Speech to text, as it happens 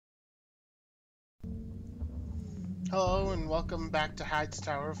Hello and welcome back to Hyde's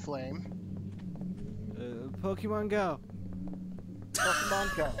Tower of Flame. Pokemon Go.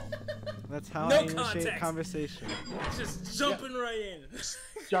 Pokemon Go. That's how No I initiate context. conversation. Just jumping right in.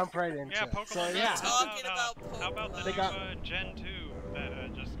 Jump right into Yeah, it. Pokemon. So yeah, Talking about Pokemon. How about the They got- Gen 2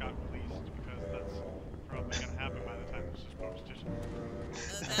 that just got released? Because that's probably gonna happen by the time this is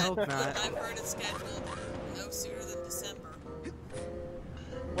posted. Hope not. I've heard it's scheduled no sooner than December.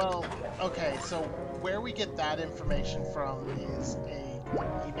 well, okay, so where we get that information from is a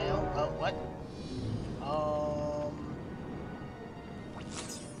email. What?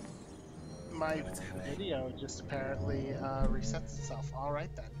 My video just apparently resets itself. Alright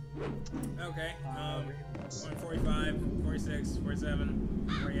then. Okay, 145, 46, 47,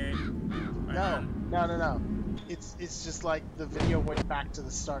 48. No. It's just like the video went back to the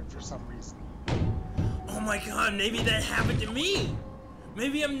start for some reason. Oh my god, maybe that happened to me!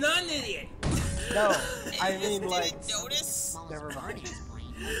 Maybe I'm not an idiot! No, I mean like. Didn't notice? Never mind.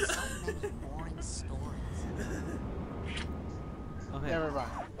 Okay. Never mind.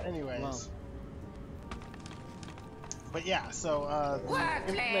 Anyways. Well. But yeah, so the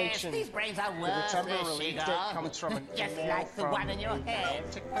information, These brains are the December worthless, release date Shigo. comes from an Just email like the from one in your a head.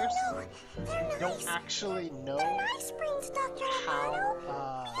 romantic person. I don't actually know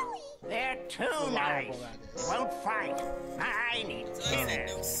how They're too reliable nice. that is. Won't fight. I need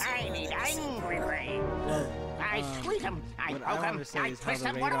killers. I need angry brains. I squeeze them. I What I poke want them. to say I is how twist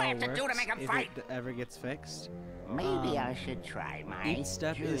the them. What do I radar have to do to works make them if fight? it ever gets fixed. Maybe I should try my Each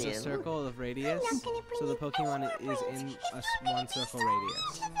step is a drill. circle of radius, so the Pokemon is in one circle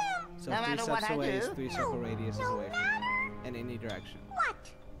radius. So No 3 matter what steps I away is do? 3 circle radiuses away from you, in any direction.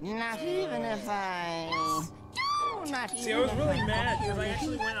 Not even if I... Oh, not even See, I was if really I mad because I kill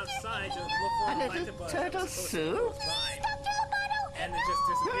actually you. went outside to look for A a little Electabuzz turtle that was supposed to soup? be close by, and it just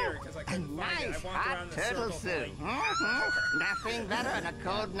disappeared because I A couldn't find it. nice I walked hot around the turtle circle for soup. like Nothing better on a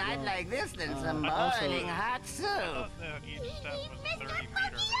cold night like this than some also- boiling hot soup. I thought that each step was a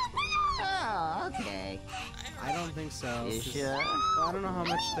 30-meter. Oh, okay. I don't think so. You 'cause- sure? Well, I don't know how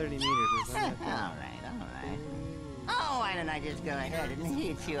much 30 meters is. All right, all right. Oh, why don't I just go ahead and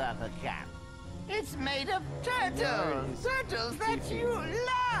heat you up a cup? It's made of turtles. Turtles that you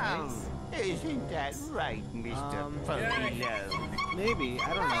love. Isn't that right, Mr. Pokemon? Maybe,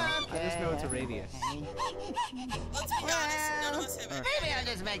 I don't know. I just know it's a radius. Let's be honest, none of us have any. Maybe I'll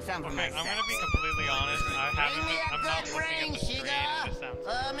just make some for Okay, myself. I'm gonna be completely honest. I'm not Bring me a looking at good the brain, creative. Shigo. This sounds.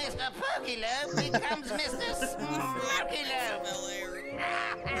 Mr. Pokelope becomes Mr. Smokelope. Bel Air.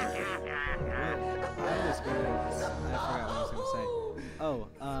 I was gonna. I forgot what I was gonna say. Oh,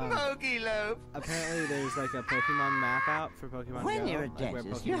 Pokelope. apparently there's like a Pokemon map out for Pokemon When Go. you're a like where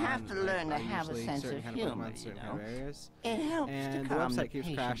dentist, you have to Pokemon, learn to are have a usually sense certain of kind humor, Pokemon, you certain know. kind of areas. It helps And to the calm the website keeps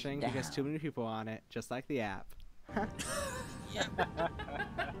patient crashing down. because too many people on it, just like the app. Well,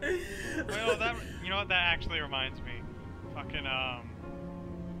 that you know what? That actually reminds me. Fucking I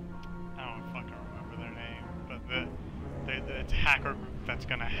don't fucking remember their name, but the hacker group that's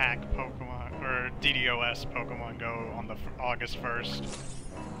gonna hack Pokemon or DDoS Pokemon Go on the August 1st.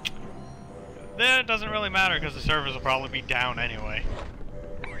 That doesn't really matter because the servers will probably be down anyway.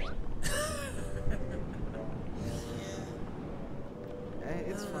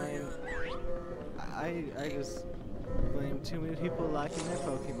 It's fine. I just blame too many people liking their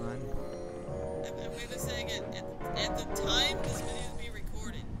Pokemon. I'm gonna say again, at the time this video is being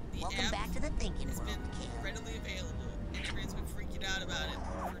recorded, the Welcome app back to the thinking has world, been kid. readily available. Internet's been freaking out about it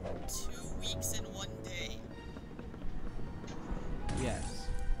for 2 weeks and 1 day. Yes.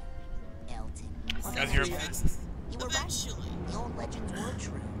 Elton. As you're- Fixed You were right. eventually. The old legends were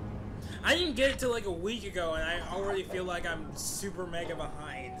true. I didn't get it till like a week ago, and I already feel like I'm super mega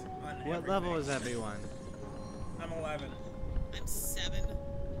behind on What everything. level is everyone? I'm 11. I'm 7.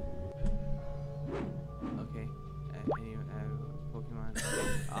 Okay. Any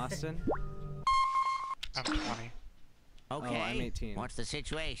Pokemon? Austin? I'm 20. Okay. Oh, I'm 18. What's the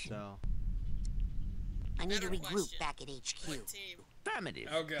situation? So. I need to Better regroup question. back at HQ. What team? Affirmative.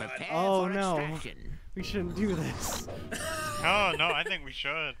 Oh, God. Prepare Oh, for no. extraction. We shouldn't do this. Oh no, I think we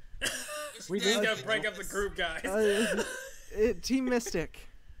should. We Just did. gotta break up the group, guys. Team Mystic.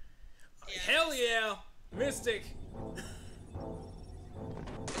 Yeah. Hell yeah! Mystic!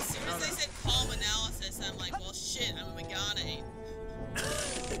 As soon as they said calm analysis, I'm like, well, shit, I'm a Megane.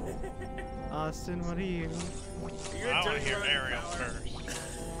 Austin, what are you? You're I want to dirty hear running Ariel power. first.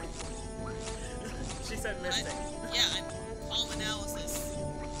 She said Mystic. Yeah, I'm calm analysis.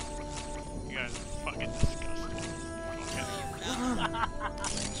 You guys are fucking disgusting. Valid.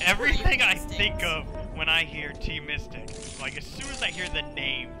 Everything I think of when I hear Team Mystic, like as soon as I hear the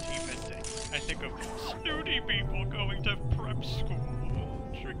name Team Mystic, I think of snooty people going to prep school,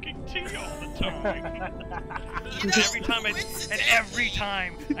 drinking tea all the time. And every time I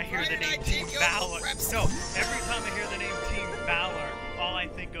hear the name Team Valor, every time I hear the name Team Valor, all I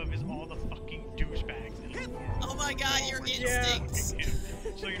think of is all the fucking douchebags in the world. Oh my god, your instincts.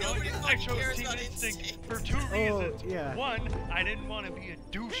 So you know, I chose Team Instinct for 2 reasons. Yeah. 1, I didn't want to be a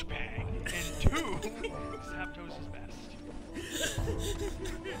douchebag, and 2, Zapdos is best.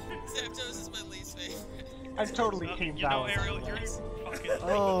 Zapdos is my least favorite. I'm totally Team You know, Valor. Ariel, you're fucking.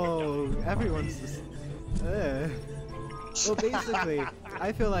 Oh, everyone's just. Well, basically,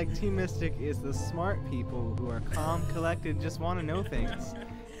 I feel like Team Mystic is the smart people who are calm, collected, just want to know things.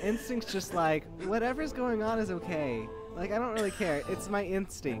 Instinct's just like, whatever's going on is okay. Like, I don't really care. It's my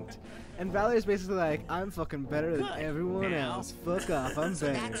instinct. And Valor's basically like, I'm fucking better than everyone else. Fuck off, I'm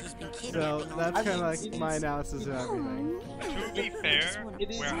better. So that's kind of like my analysis of everything.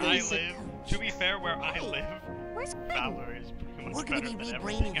 To be fair, where I live, Valor is pretty much better than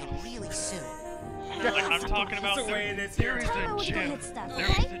everything else. really soon. Like, I'm talking about That's the way it is there here. is a gym. There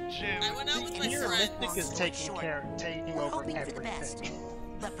is a gym. I went out with my Your friends. Mystic is taking We're over hoping for the best, everything.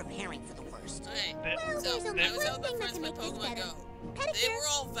 but preparing for the worst. Okay, Well, so there's only I was out one with my thing friends that with can my make this Pokemon Go. better. They were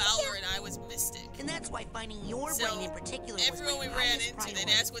all Valor and I was Mystic. And that's why finding your So, brain in particular was everyone we my ran highest into, they'd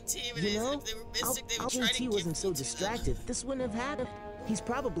priority. ask what team it is, You know, and if they were Mystic, they would try Albert to T give wasn't so me to them. distracted. This wouldn't have happened. He's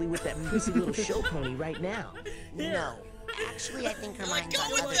probably with that prissy little show pony right now. No. Actually, I think her I'm like, mind's go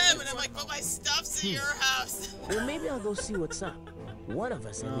on with other them, things and I'm at like, the but my moment. stuff's in your house. Well, maybe I'll go see what's up. One of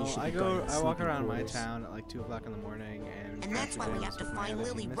us at No, least should I be guarding I walk sleeping around my quarters. town at like 2 o'clock in the morning and. And that's why we have to with my find other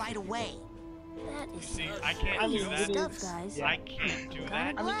Lily Team right Mystic away. That is See, I can't do that. stuff, guys. Yeah. I can't do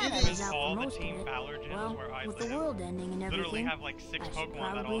that I'm glad I because was out all for the most of Team it. Valor gyms Well, where I with the live world ending and literally everything, have like 6 I should Pokemon that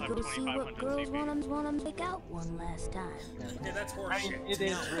probably all have go see what 2500 girls CP. want to make out one last time. Yeah, that's I horseshit. mean, it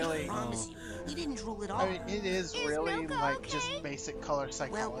is really. I promise you, you didn't drool at all. I mean, it is really Milka like okay? just basic color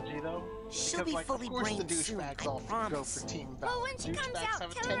psychology, though. She'll Because, be like, fully of course, the brained soon, douchebags I all go promise. for Team Valor. Well, when she comes Douchebags out,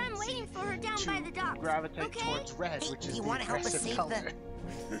 have a tell her I'm tendency waiting for her down to by the docks, gravitate okay? towards red, Hey, which do is you the wanna help us aggressive save color.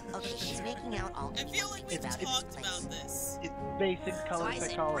 Okay, she's making out all I feel like we've about it. talked about this. It's basic So color I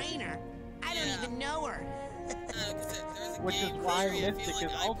said psychology. brainer. I don't Yeah. even know her. There was a Which is game why theory, I Mystic feel like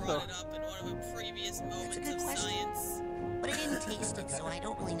is I also- brought it up in one of our previous moments good of question. science. But I didn't taste it, so I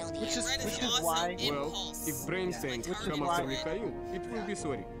don't really know the Which answer. Red which is is also why- impulse. If brain cells Which is come why- after Mikhail, it will be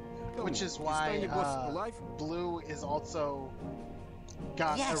sorry. Which is Is why Tiny Boss alive? Blue is also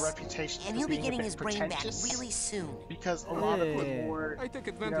got Yes, a reputation and for he'll be being getting a bit his brain back pretentious, really soon. because a lot of the Yeah. more I take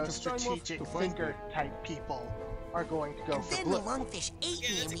you advantage know, of time off strategic to find thinker type people are going to go And for then Blue. the lungfish ate Yeah,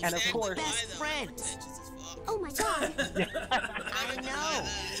 me, that's and we And of exactly course- why, best though. friends. Pretentious as fuck. Oh my god! I know.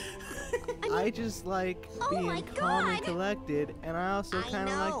 I just like Oh my being calm and God. collected, and I also I kind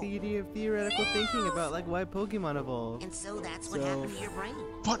of like know. the idea of theoretical thinking about like why Pokemon evolve. And so that's what So- happened to your brain.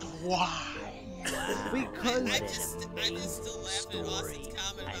 But why? Because I'm just still laughing at Austin's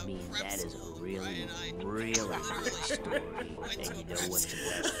comment about I mean, prep that is a school. really, Brian and I really literally good story. went And to a you know prep what the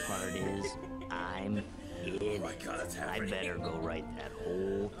school. best part is? I'm in my it. God, it's I happening. better go write that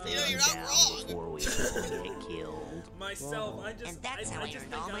whole thing you're not down wrong. before we all get killed. Myself, I just, And that's how I just earned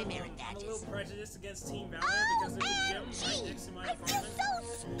think all my I'm, merit I'm a badges. little prejudiced against Team Valor because there's a gym right next to my I feel apartment. so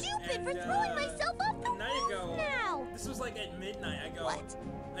stupid for And, throwing myself off the a night ago, roof now! this was like at midnight. I go, What?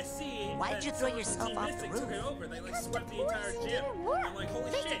 I see. Why'd that you throw someone from yourself Team off the Mystic roof? took it over. They like Because swept the the entire boys gym. didn't work. I'm like,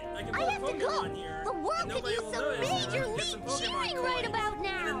 holy They- shit! I can I put have to Pokemon go. here. The world and could nobody use will some notice. major Get league some Pokemon cheering coins. right about And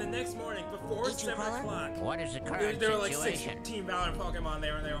then now! the next morning, before Agent 7 Crawler? o'clock, What there, is the there were like 6 Team Valor Pokemon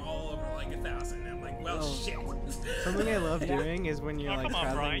there, and they were all over like 1,000. And I'm like, well, Oh. shit. something I love doing is when you're Oh, like come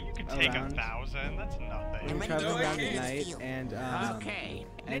on, Brian. traveling You can take around, 1,000. That's when nothing. you're ready traveling to around go at ahead. night and Okay,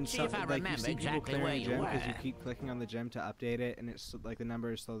 and let's see if I like you remember see people exactly clearing where the you gym because you were. keep clicking on the gym to update it, and it's like the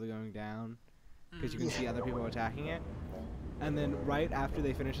number is slowly going down because you can see other people attacking it. And then right after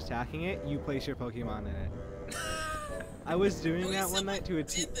they finish attacking it, you place your Pokemon in it. I was doing Oh, that one night to a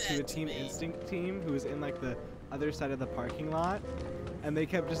someone did to a that to Team me. Instinct team who was in like the other side of the parking lot, and they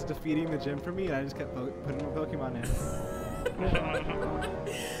kept just defeating the gym for me, and I just kept putting my Pokemon in.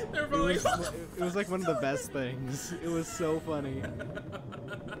 They're It probably was, it was like one of the best things. It was so funny. I'm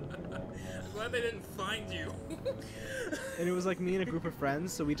glad they didn't find you. And it was like me and a group of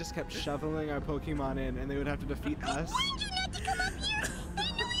friends, so we just kept shoveling our Pokemon in, and they would have to defeat us. Warned you not to come up here!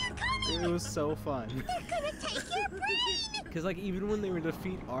 They knew you're coming! It was so fun. They're gonna take your brain! Because like even when they would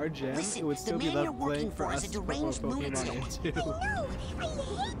defeat our gym, Listen, it would the still be man left you're working blank for for is us a to put more deranged Pokemon lunatic. into. I know! I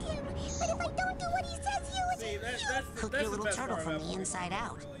hate him! But if I don't do what he says, See, that's Cook the your little best turtle part from about the inside Pokemon,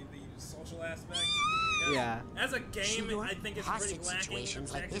 out. Really, the social aspect. Yeah. As a game, Sure, I think it's pretty hostage lacking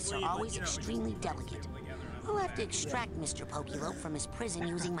situations like this are objectively, but, always you know, it's extremely just delicate. together. I'll have to extract Mr. Pokelope from his prison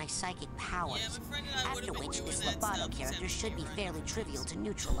using my psychic powers. Yeah, my friend and I would After have been which, doing this that Lobato stuff character should be fairly trivial to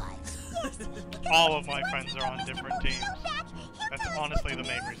neutralize. All of my friends are on different teams. That's honestly the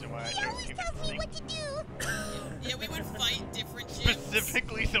main reason why I chose Team Instinct. Yeah, we would fight different gyms.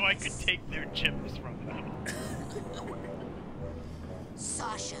 Specifically so I could take their chips from them.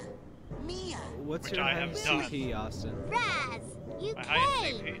 Sasha, Mia. What's Which your I have done. CP, Austin? Raz, you My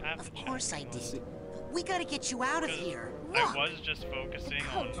highest CP, I have Of to check. course I did. We gotta get you out of here. I was just focusing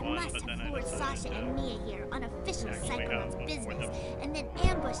on one, must but then have I lured decided Sasha to and Mia here on official actually Psychonauts have business, them. and then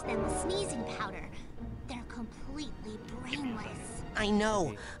ambush them with sneezing powder. They're completely brainless. I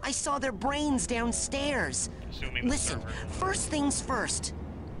know. I saw their brains downstairs. Assuming the Listen, server. first things first.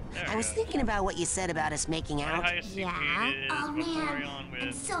 There I we was go. thinking about what you said about us making My out. highest CP is Oh man, Vaporeon with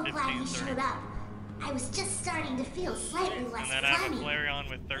I'm so glad you 1530. showed up. I was just starting to feel slightly less And then I have a clammy. Flareon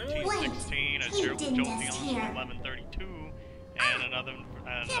with 1316, a Wait, you didn't just Jolteon hear. with 1132, and another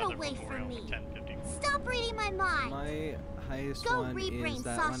away from Vaporeon me. with 1050. Stop reading my mind. My highest Go one rebrain is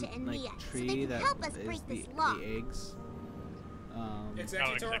that Sasha one and like Mia, so tree they can that help us is break the, this law. the eggs.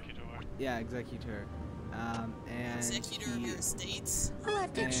 Executor? Executor. Yeah, Executor. And Executor of your estates. I'll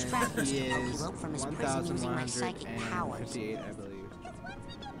have to and extract he Mr. is Pokelope from his prison using my psychic powers. 1158, I believe.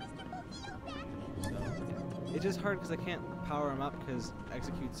 So, yeah. It's just hard because I can't power him up because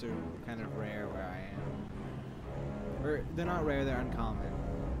executes are kind of rare where I am. Or they're not rare, they're uncommon.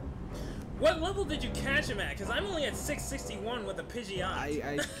 What level did you catch him at? Because I'm only at 661 with a Pidgeot.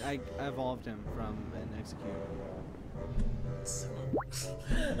 I evolved him from an execute.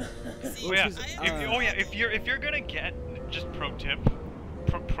 Oh yeah, Which is, if you're gonna get, just pro tip,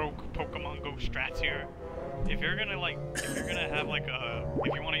 pro Pokemon Go strats here. If you're gonna have like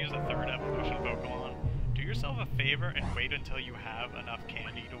if you want to use a third evolution Pokemon, do yourself a favor and wait until you have enough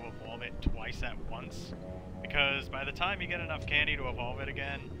candy to evolve it twice at once. Because by the time you get enough candy to evolve it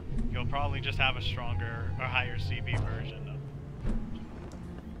again, you'll probably just have a stronger or higher CP version of.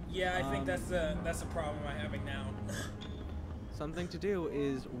 Yeah, I think that's the problem I'm having now. Something to do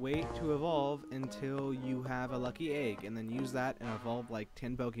is wait to evolve until you have a lucky egg, and then use that and evolve like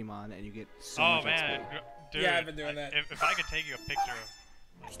 10 Pokemon, and you get so much man, XP. dude, Yeah, I've been doing that. If I could take you a picture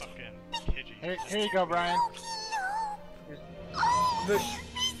of fucking Pidgey. Here you go, Brian. The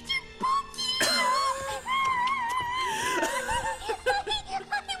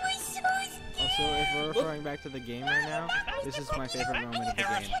Also, if we're referring back to the game right now, this is my favorite moment of the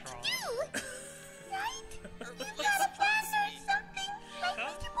Terra game. Strong. Her voice surprised me.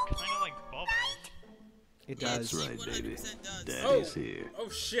 Sounds kind of like Bubbles. It Yeah, does. she right, 100% baby. does. Daddy's here. Oh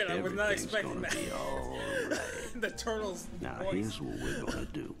shit, I was not Everything's expecting gonna that. be all right. The turtle's Now voice. here's what we're gonna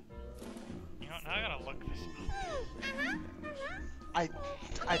do. You know, now I gotta look this up.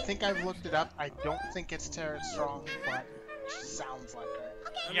 I think I've looked it up. I don't think it's Terra Strong, but she sounds like her.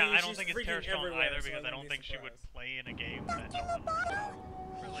 Yeah, mean, I don't she's think it's freaking Terra Strong everywhere, either so because I I don't wouldn't think be she would surprised. play in a game that no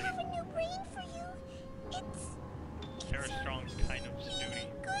one I have a new brain for you. It's Terra Strong's kind of snooty.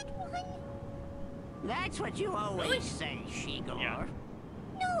 good one. That's what you always say, Shigor. Yeah.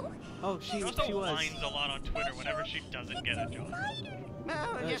 No, Oh, she She also was. whines a lot on Twitter whenever she doesn't get a job.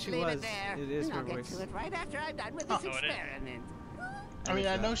 No, just she leave was. it there. It is and I'll her get voice. to it right after I'm done with this Oh, it is. experiment. I mean,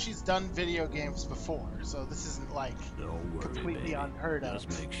 I know she's done video games before, so this isn't like Don't worry, completely baby. unheard of. Just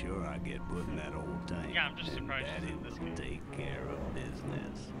make sure I get put in that old tank. Yeah, I'm just and surprised she's Daddy in this will game. take care of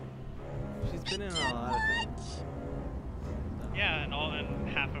business. She's been in a lot of things. Yeah, and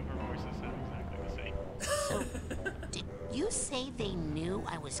half of her voices sound exactly the same. did you say they knew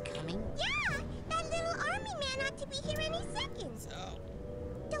I was coming? Yeah, that little army man ought to be here any second. So,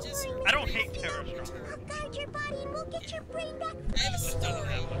 Don't just worry, I don't Mr. hate Terra Pokelope. Strong. I'll guard your body and we'll get your brain back I have a for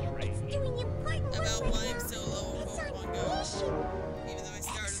story It's doing important work about right why I'm now. so low in It's on Pokemon Go, mission. even though I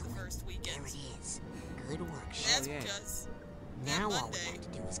started the first There weekend. it is. Good work, And Shigor. that's yeah. because Now all we Monday, have to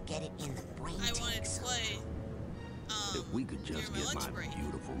do is get it in the brain I wanted tank to somewhere. play If we could just during my get my lunch break.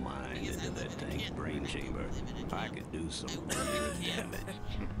 beautiful mind Because I into live that in a tank's camp. brain chamber, live in a I camp. could do some I work in a real camp. damage.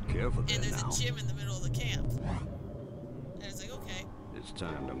 Careful And there there's now. a gym in the middle of the camp. And I was like, okay. It's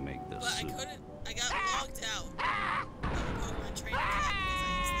time to make the But I soup. couldn't, I got logged out of the Pokemon training camp because I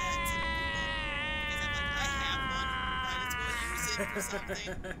used that to Because I'm like, I have one, might as well use it for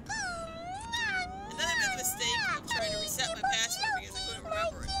something. And then I made the mistake of trying to reset my password because I couldn't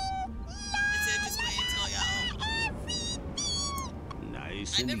remember it. Instead of just waiting until I got home.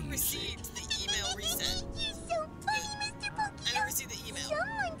 Nice I and never easy. received the email reset. You're so funny, Mr. Pokelope. I never received the email.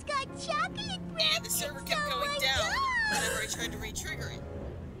 Someone's got chocolate bread. And the server kept Oh going my down God. whenever I tried to re-trigger it.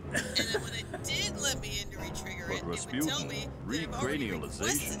 then when it did let me in to re-trigger it, it would tell me that I've already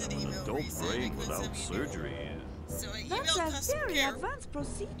requested an email reset. I couldn't send me a new one. So I emailed That's a customer very care, advanced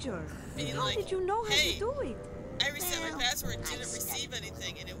procedure. being How like, did you know how hey, to do it? I reset my password, didn't receive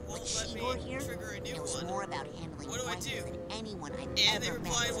anything, and it won't let me trigger a new one. More about handling What do I do? than anyone I've And they ever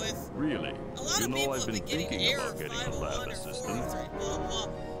reply met. with, Really? a lot You of know people I've have been been getting thinking error about getting a 501 lab or assistant. 403, blah, blah.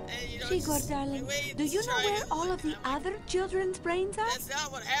 And, you know, Chico, it's- darling, we waited do to you know try where it, all of the and I'm like, other children's brains are? that's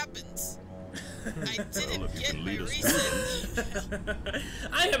not what happens. I Well, didn't if you get can my lead us reset through email.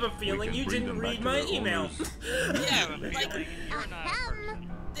 I have a feeling can you bring didn't them back read to my their email. owners. Yeah, like, You're not a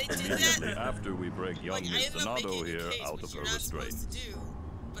person. they did Immediately that. after we break young Like, I Miss ended up Donato making a here case, out which of her you're not supposed restraint. to do.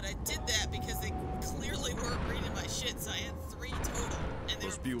 But I did that because they clearly weren't reading my shit, so I had 3 total. And they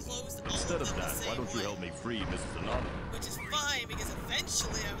were Rasputin, closed all instead of of them that, the why same don't you way. help me free Mrs. Donato? Which is fine, because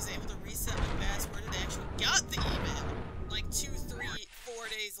eventually I was able to reset my password and actually got the email. Like 2, 3, 4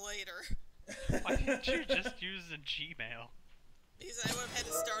 days later. Why didn't you just use a Gmail? Because I would have had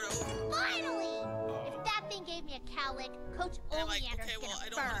to start over. Finally! If that thing gave me a cowlick, Coach And I'm like, Oleander's okay, well, I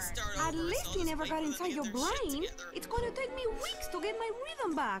gonna don't want to burn. start over. At least so I'll he just never wait got for them to inside get your their shit brain. together. It's gonna take me weeks to get my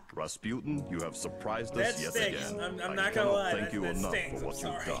rhythm back. Rasputin, you have surprised That us yet stinks. again. I'm I not gonna cannot lie. thank you that enough stinks. for what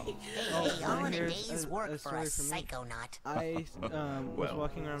I'm you've sorry. done. On a here's day's work for story a from me. psychonaut. I was Well,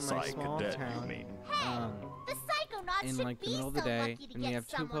 walking around my small Psych-Cadet, you town mean. The Psychonauts in should like the be middle of the so day, lucky to and we get have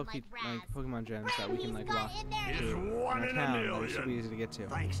two someone like Pokemon gyms that we can like Randy's walk got in there. to in one our in a town. They're super million. easy to get to.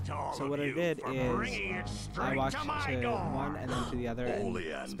 Thanks to all So of what I you did for is bringing it I straight walked to my to door. one and then to the other and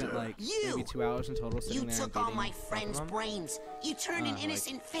Oleander. spent like You! maybe 2 hours in total sitting You there took and all my beating friend's Pokemon. brains. You turned an like,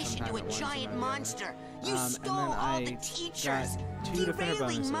 innocent fish sometime into a at once giant and then the other. monster. You And stole then all I the teachers, got 2 defender derailing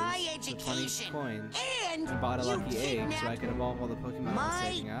bonuses my for 20 education, coins and and bought a you lucky egg so I kidnapped could evolve all the Pokemon I was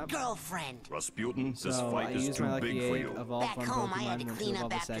saving my up. girlfriend. Rasputin, this So I fight is used too my lucky big for egg, you. evolved Back one home, I Pokemon, had to went clean evolve up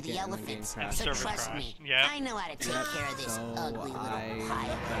the after second, the and then getting elephants. crashed. So Service trust crash. me, Yep. I know how to take care of this So ugly I little that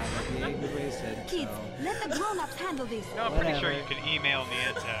pile. lucky egg was wasted. Kids, So let the grown-ups handle this. No, I'm pretty sure Whatever. you can email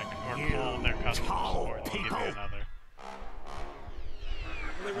Niantic or call their customer support. They'll give you another.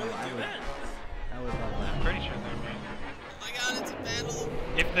 Will they really do that? I would love I'm that. pretty sure they would. Oh my god, it's a battle.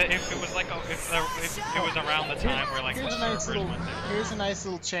 If it was like if it was around the time where like the Here's a nice servers little, went down. here's a nice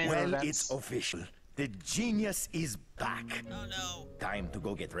little chain of Well, events. it's official. The genius is back. Oh no. Time to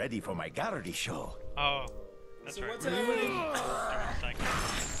go get ready for my Garrity show. Oh, that's So right. what's happening?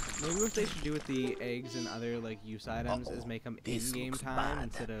 Psycho. Maybe what they should do with the eggs and other like use items is make them This in-game looks time bad.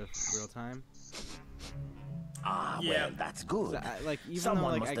 instead of real time. Ah, Yeah. well, that's good. So, like even Someone though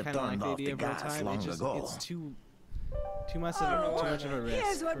like must I have kind of like turned the off idea the of real gas time, long it's just ago. it's too much of a risk.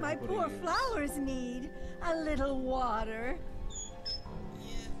 Here's what for my people to poor use. flowers need. A little water.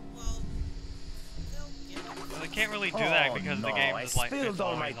 Yeah, well, they'll get it. Well, they can't really do that because no, the game I is like it's spilled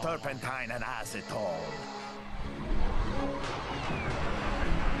all my always online. turpentine and acetone.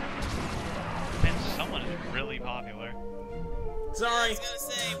 And someone is really popular. Sorry. I was gonna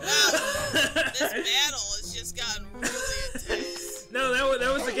say, wow, this battle has just gotten really intense. No,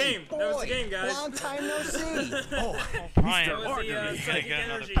 that was the game. That was the game, guys. Long time no see. Oh, Brian, That was the you gotta psychic get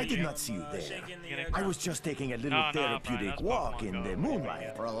another energy. I did not see you there. Shaking the, Get I was just taking a little No, Brian, therapeutic that's walk Pokemon in Go. the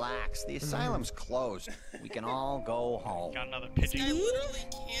moonlight. Relax, the asylum's closed. We can all go home. Got another This guy Pidgey. literally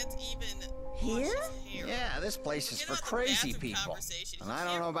can't even wash his hair. Yeah, this place is Get for out the crazy bathroom people. conversation. And He I don't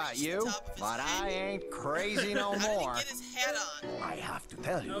can't know about reach the you, top of his but head. I ain't crazy no How did more. he get his hat on? I have to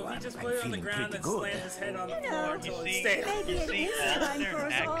tell you, No, he I'm just put it on the feeling ground pretty and good. slammed his head on the You floor know, until it You see, stayed. Maybe you it see is all of time their for us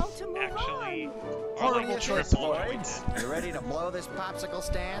necks all to move actually on. are Horrible like choice of triple words. jointed. You ready to blow this popsicle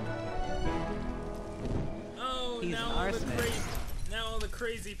stand? Oh, He's now an all the arsonist. crazy, now all the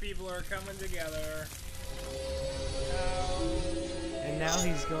crazy people are coming together. And now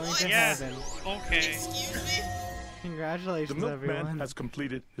he's going to Yeah. heaven. Okay. Excuse me? The Congratulations, milkman everyone. has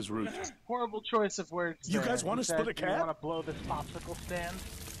completed his route. Horrible choice of words. You there. guys He wanna said, split a "Do you cab?" want to blow this popsicle stand?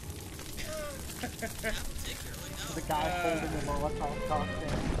 Not particularly, no. The guy holding the Molotov stand.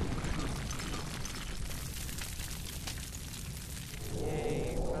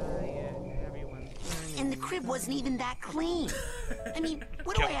 Yay, fire, everyone's burning. And the crib wasn't even that clean. I mean,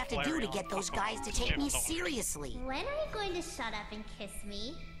 what do I have to do to get those guys to take me seriously? When are you going to shut up and kiss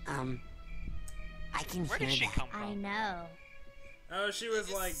me? I can Where hear did she that. come I from? know. Oh, she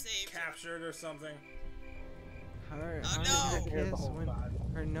was like saved her. captured or something. Her, Oh, how no. did her kiss when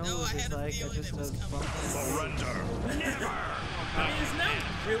her nose No, I is had a like feeling just it was a coming. bump. Surrender. I mean, is now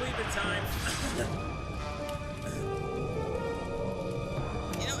really the time?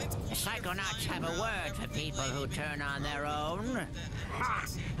 You know, it's The Psychonauts have a word for people who turn on their own. Ha!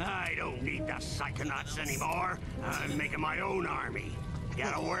 I don't need the Psychonauts anymore. I'm making my own army.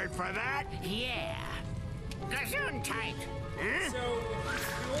 Got a word for that? Yeah. Gesundheit. So,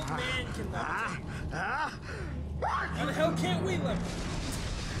 the old man can levitate. How the hell can't we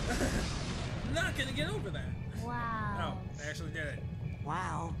levitate? I'm not gonna get over that. Wow. Oh, they actually did it.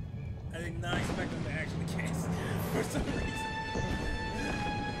 Wow. I did not expect them to actually kiss for some reason.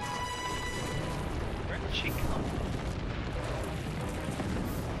 Where'd she come from?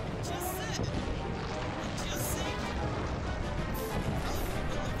 Just said. Just saying.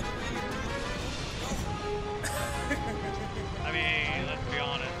 I mean, let's be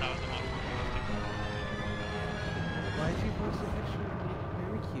honest, that was the most realistic one. Why'd you post a picture of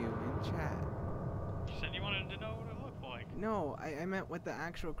Mimikyu in chat? You said you wanted to know what it looked like. No, I meant what the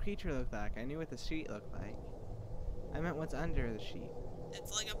actual creature looked like. I knew what the sheet looked like. I meant what's under the sheet.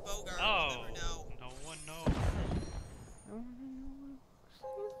 It's like a Bogart. Oh, We'll never know. no one knows. I wanna know.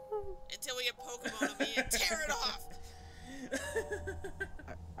 Until we get Pokemon on me and tear it off.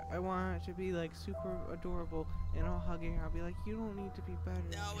 I want it to be like super adorable and I'll hug it. I'll be like, you don't need to be better.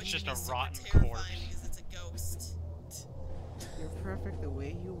 No, It's just a super rotten terrifying corpse. because it's a ghost. You're perfect the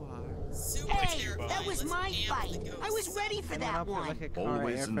way you are. Super Hey, terrifying. that was Let's my amp fight. the ghost. I was ready for And then that I'll put one. like a car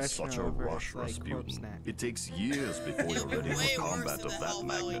Always air in freshener such a over rush, its, like, corpse Rasputin. neck. It takes years before It'll you're be ready way for worse combat than of the that Hell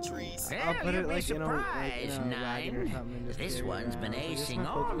Valley magnitude. trees. I'll put it you'll be like in a wagon or Nine. something and just This carry it one's been around. It's acing my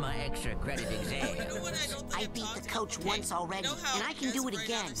all Pokemon. my extra credit You know exams. what I don't think I I've beat talked the coach about? once already, You know how and I can do it as of right now,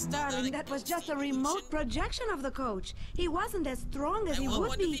 again. there's still not Darling, a that was ghost just a evolution. remote projection of the coach. He wasn't as strong as I he want would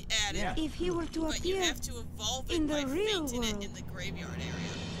one to be be added, if he were to but you appear. have to evolve it in by the real fainting it world. in the graveyard area.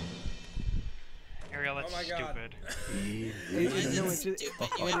 Ariel, that's Oh my God. stupid. No, it's just, Stupid.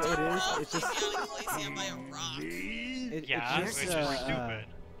 what You it have to is, evolve it's just, Glaceon by a rock. Yeah, it's it's just, just stupid.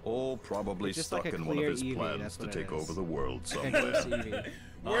 All probably It's just stuck like a in one of clear his Eevee, plans that's to what it take is. over the world Like a ghost somewhere. Eevee.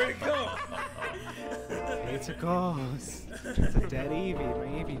 Where'd it go? It's a ghost. It's a dead Eevee.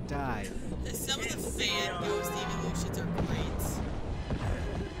 My Eevee died. Some of the fan ghost evolutions are great.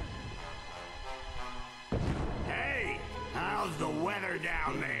 Hey, how's the weather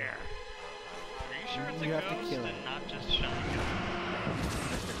down there? Are you sure it's a You have to ghost kill and it. not just shiny?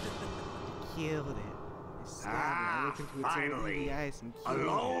 Killed it. I stabbed it. I looked into its little Eevee eyes and killed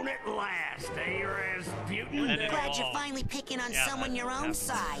Alone at last, eh, Rasputin? And then it Glad you're evolved. finally picking on Yeah, someone that's your what own happened.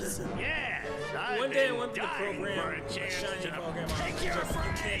 size. Yes, One day I went to the dying program, for a a chance shiny to Pokemon. pick your Just, you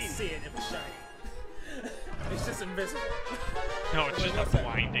can't brain. see it if it's shiny. It's just invisible. No, it's just a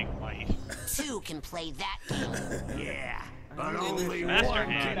blinding light. Two can play that game. Yeah, but only Master one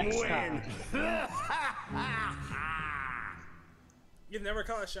Hand. can win. You've never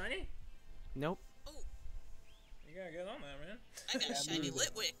caught a shiny? Nope. You gotta get on that, man. I got shiny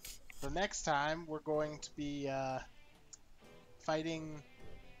Litwick. So next time we're going to be fighting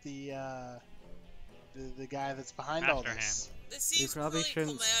the guy that's behind all Master this. This seems probably really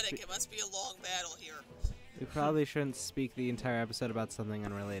shouldn't climatic. It must be a long battle here. We probably shouldn't speak the entire episode about something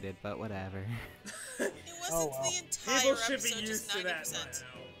unrelated, but whatever. It wasn't the entire People should episode, be used just to that 90%.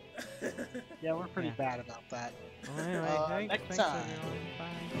 by now. Yeah, we're pretty Yeah. bad about that. Well, anyway, Next thanks time. everyone.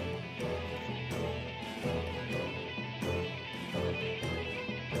 Bye.